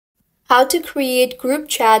How to create group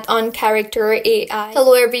chat on Character AI.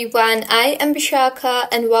 Hello everyone, I am Bishaka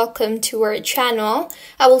and welcome to our channel.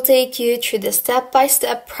 I will take you through the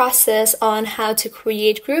step-by-step process on how to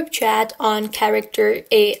create group chat on Character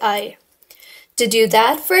AI. To do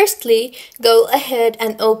that, firstly, go ahead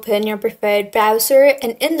and open your preferred browser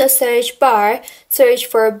and in the search bar, search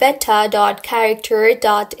for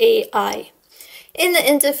beta.character.ai. In the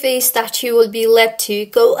interface that you will be led to,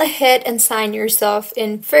 go ahead and sign yourself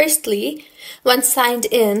in firstly. Once signed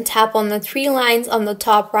in, tap on the three lines on the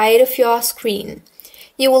top right of your screen.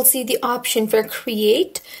 You will see the option for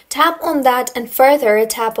Create. Tap on that and further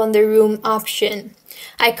tap on the Room option.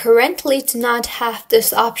 I currently do not have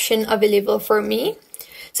this option available for me.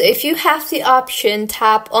 So if you have the option,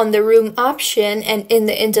 tap on the Room option and in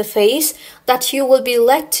the interface that you will be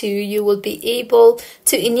led to, you will be able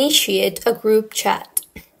to initiate a group chat.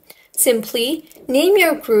 Simply name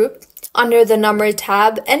your group. Under the Number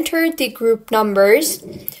tab, enter the group numbers.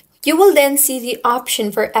 You will then see the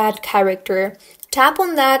option for Add Character. Tap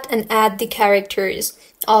on that and add the characters.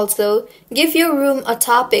 Also, give your room a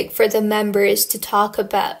topic for the members to talk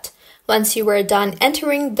about. Once you are done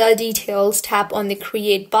entering the details, tap on the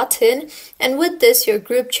Create button, and with this, your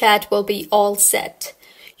group chat will be all set.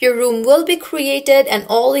 Your room will be created and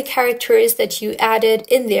all the characters that you added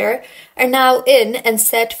in there are now in and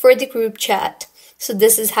set for the group chat. So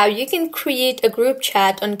this is how you can create a group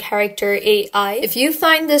chat on Character AI. If you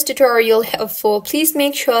find this tutorial helpful, please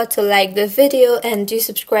make sure to like the video and do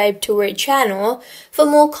subscribe to our channel for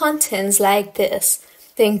more contents like this.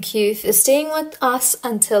 Thank you for staying with us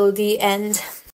until the end.